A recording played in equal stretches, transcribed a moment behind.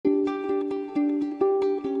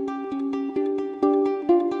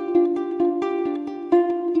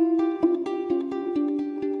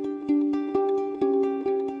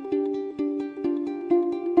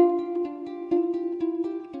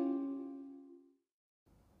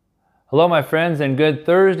Hello, my friends, and good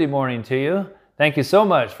Thursday morning to you. Thank you so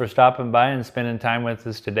much for stopping by and spending time with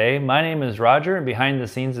us today. My name is Roger, and behind the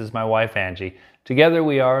scenes is my wife, Angie. Together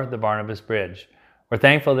we are the Barnabas Bridge. We're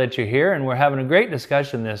thankful that you're here, and we're having a great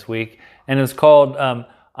discussion this week, and it's called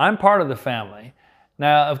I'm Part of the Family.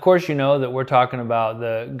 Now, of course, you know that we're talking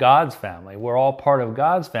about God's family. We're all part of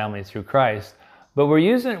God's family through Christ. But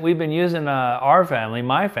we've been using our family,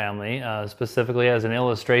 my family, specifically as an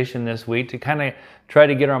illustration this week to kind of try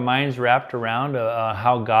to get our minds wrapped around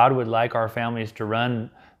how God would like our families to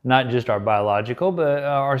run, not just our biological, but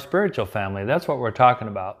our spiritual family. That's what we're talking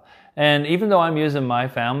about. And even though I'm using my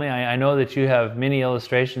family, I know that you have many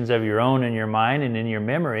illustrations of your own in your mind and in your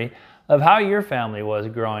memory of how your family was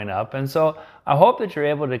growing up. And so I hope that you're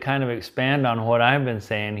able to kind of expand on what I've been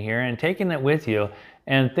saying here and taking it with you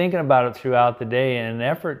and thinking about it throughout the day in an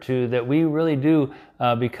effort that we really do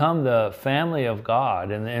become the family of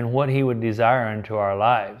God and what He would desire into our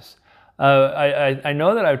lives. I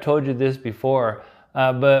know that I've told you this before,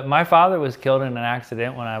 but my father was killed in an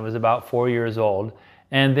accident when I was about 4 years old.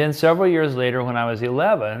 And then several years later, when I was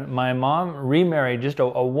 11, my mom remarried just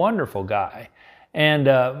a wonderful guy.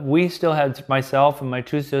 And we still had, myself and my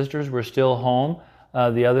two sisters were still home.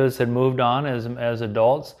 The others had moved on as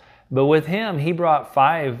adults. But with him, he brought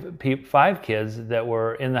five kids that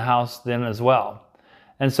were in the house then as well.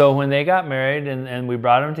 And so when they got married and we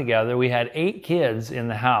brought them together, we had 8 kids in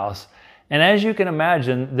the house. And as you can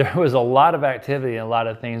imagine, there was a lot of activity and a lot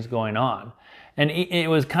of things going on. And it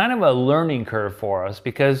was kind of a learning curve for us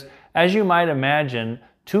because, as you might imagine,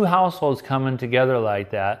 2 households coming together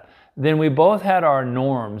like that, then we both had our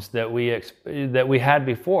norms that we had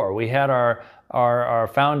before. We had our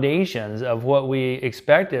foundations of what we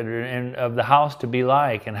expected and of the house to be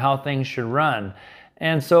like and how things should run.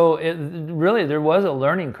 And so there was a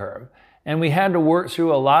learning curve. And we had to work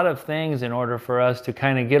through a lot of things in order for us to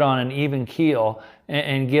kind of get on an even keel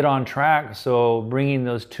and get on track. So bringing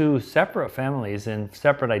those 2 separate families and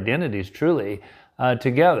separate identities truly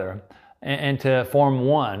together and to form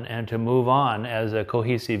one and to move on as a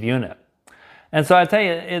cohesive unit. And so I tell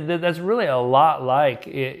you, that's really a lot like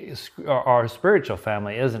our spiritual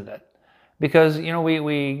family, isn't it? Because, you know,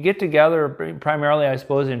 we get together primarily, I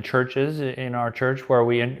suppose, in churches, in our church where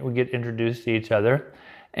we get introduced to each other.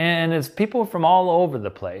 And it's people from all over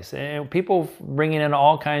the place. And people bringing in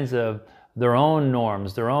all kinds of their own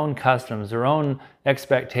norms, their own customs, their own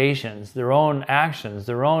expectations, their own actions,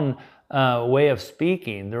 their own way of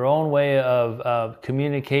speaking, their own way of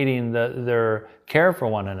communicating their care for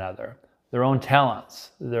one another, their own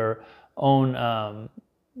talents, their own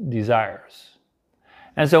desires.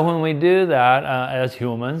 And so when we do that as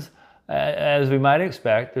humans, as we might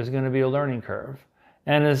expect, there's going to be a learning curve.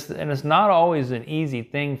 And it's not always an easy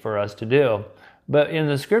thing for us to do. But in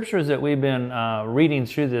the scriptures that we've been reading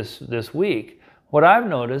through this week, what I've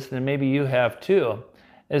noticed, and maybe you have too,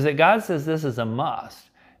 is that God says this is a must.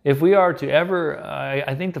 If we are to ever,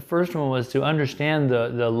 I think the first one was to understand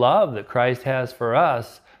the love that Christ has for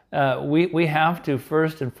us, we have to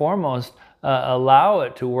first and foremost allow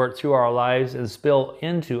it to work through our lives and spill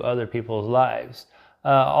into other people's lives.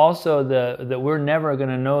 Also, that we're never going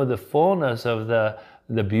to know the fullness of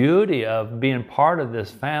the beauty of being part of this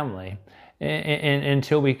family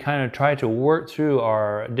until we kind of try to work through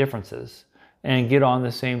our differences and get on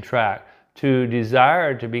the same track to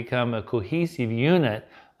desire to become a cohesive unit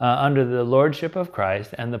under the lordship of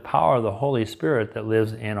Christ and the power of the Holy Spirit that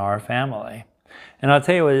lives in our family. And I'll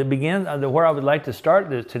tell you what, it begins where I would like to start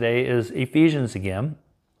this today is Ephesians again,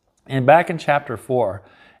 and back in chapter 4.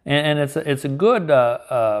 And it's a good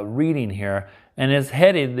reading here, and it's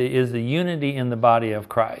headed is the unity in the body of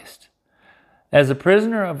Christ. As a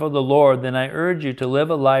prisoner of the Lord, then I urge you to live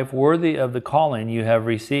a life worthy of the calling you have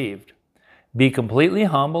received. Be completely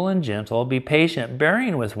humble and gentle, be patient,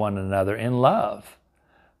 bearing with one another in love.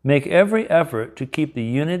 Make every effort to keep the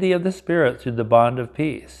unity of the Spirit through the bond of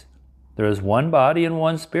peace. There is one body and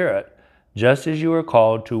one Spirit, just as you were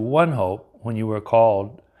called to one hope when you were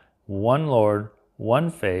called, one Lord, one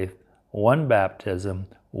faith, one baptism,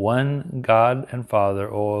 one God and Father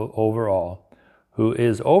over all, who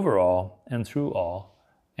is over all and through all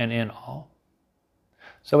and in all.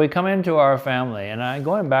 So we come into our family, and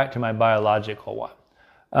going back to my biological one,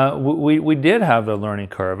 we did have the learning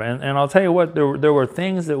curve, and I'll tell you what, there were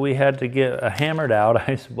things that we had to get hammered out,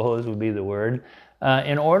 I suppose would be the word,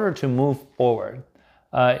 in order to move forward.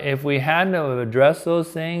 If we hadn't have addressed those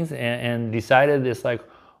things and decided it's like,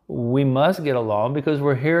 we must get along because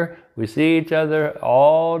we're here, we see each other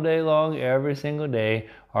all day long, every single day.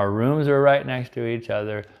 Our rooms are right next to each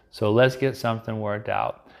other, so let's get something worked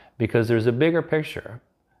out because there's a bigger picture.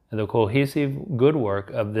 the cohesive good work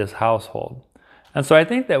of this household. And so I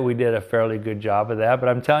think that we did a fairly good job of that, but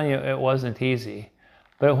I'm telling you, it wasn't easy.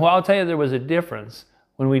 But I'll tell you, there was a difference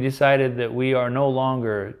when we decided that we are no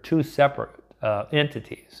longer two separate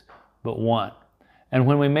entities, but one. And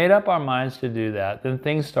when we made up our minds to do that, then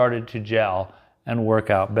things started to gel and work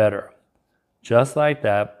out better. Just like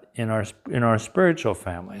that in our spiritual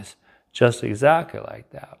families, just exactly like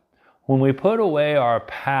that. When we put away our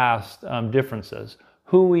past differences,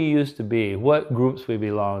 who we used to be, what groups we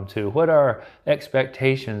belonged to, what our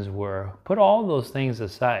expectations were, put all those things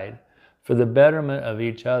aside for the betterment of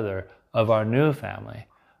each other, of our new family,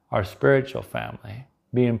 our spiritual family,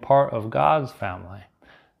 being part of God's family,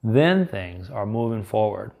 then things are moving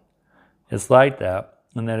forward. It's like that,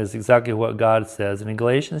 and that is exactly what God says in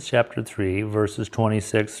Galatians chapter 3, verses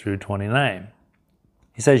 26 through 29.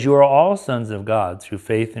 He says, "You are all sons of God through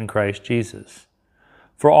faith in Christ Jesus.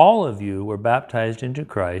 For all of you were baptized into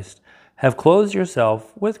Christ, have clothed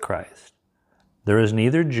yourself with Christ. There is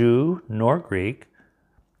neither Jew nor Greek,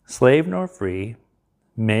 slave nor free,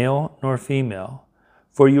 male nor female,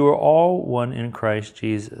 for you are all one in Christ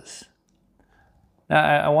Jesus."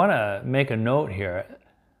 Now, I want to make a note here.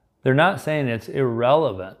 They're not saying it's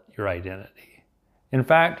irrelevant, your identity. In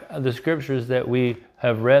fact, the scriptures that we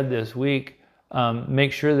have read this week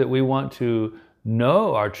make sure that we want to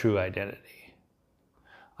know our true identity.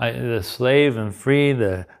 The slave and free,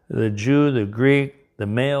 the Jew, the Greek, the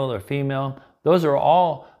male or female, those are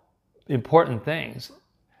all important things.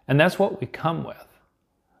 And that's what we come with.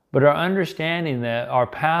 But our understanding that our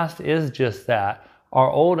past is just that, our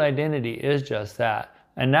old identity is just that,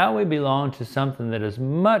 and now we belong to something that is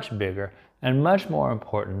much bigger and much more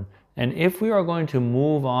important. And if we are going to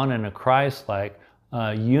move on in a Christ-like,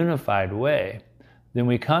 unified way, then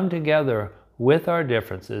we come together with our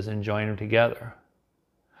differences and join them together.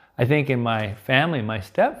 I think in my family, my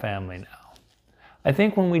step-family now, I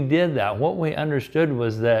think when we did that, what we understood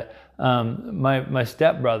was that my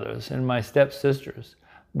stepbrothers and my stepsisters,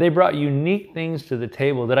 they brought unique things to the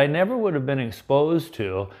table that I never would have been exposed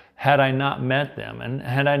to had I not met them and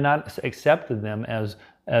had I not accepted them as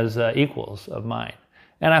equals of mine.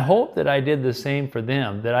 And I hope that I did the same for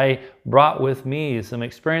them, that I brought with me some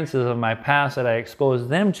experiences of my past that I exposed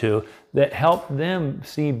them to that helped them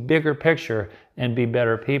see bigger picture and be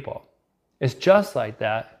better people. It's just like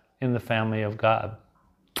that in the family of God.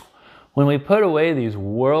 When we put away these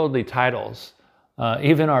worldly titles,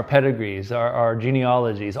 even our pedigrees, our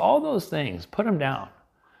genealogies, all those things, put them down.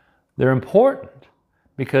 They're important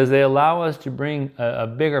because they allow us to bring a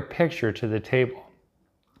bigger picture to the table.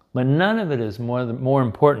 But none of it is more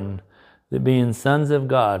important than being sons of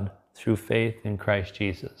God through faith in Christ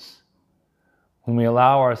Jesus. When we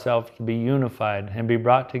allow ourselves to be unified and be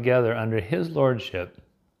brought together under His Lordship,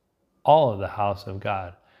 all of the house of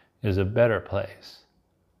God is a better place.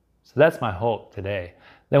 So that's my hope today.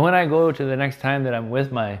 That when I go to the next time that I'm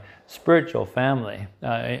with my spiritual family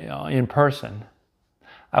in person,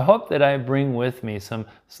 I hope that I bring with me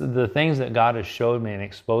the things that God has showed me and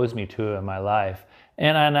exposed me to in my life.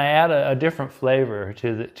 And I add a different flavor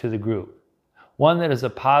to the group. One that is a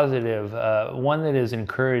positive, one that is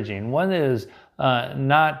encouraging, one that is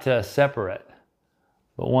not separate,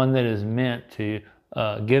 but one that is meant to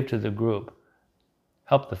give to the group,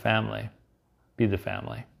 help the family, be the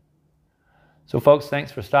family. So folks,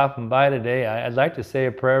 thanks for stopping by today. I'd like to say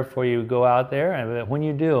a prayer before you go out there, and when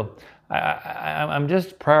you do, I'm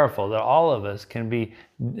just prayerful that all of us can be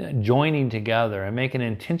joining together and make an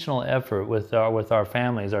intentional effort with our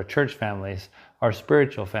families, our church families, our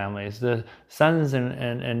spiritual families, the sons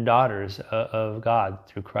and daughters of God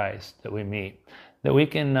through Christ that we meet, that we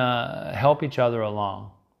can help each other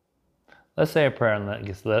along. Let's say a prayer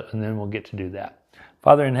and then we'll get to do that.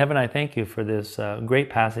 Father in heaven, I thank you for this great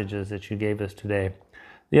passages that you gave us today.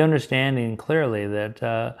 The understanding clearly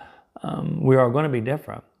that we are going to be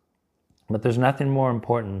different. But there's nothing more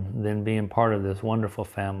important than being part of this wonderful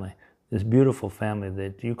family, this beautiful family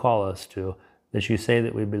that you call us to, that you say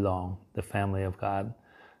that we belong, the family of God.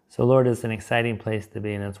 So Lord, it's an exciting place to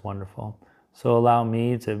be and it's wonderful. So allow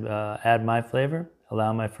me to add my flavor,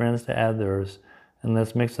 allow my friends to add theirs, and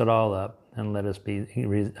let's mix it all up and let us be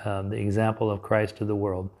the example of Christ to the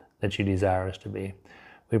world that you desire us to be.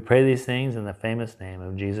 We pray these things in the famous name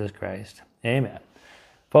of Jesus Christ. Amen.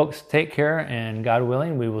 Folks, take care, and God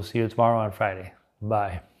willing, we will see you tomorrow on Friday.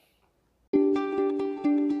 Bye.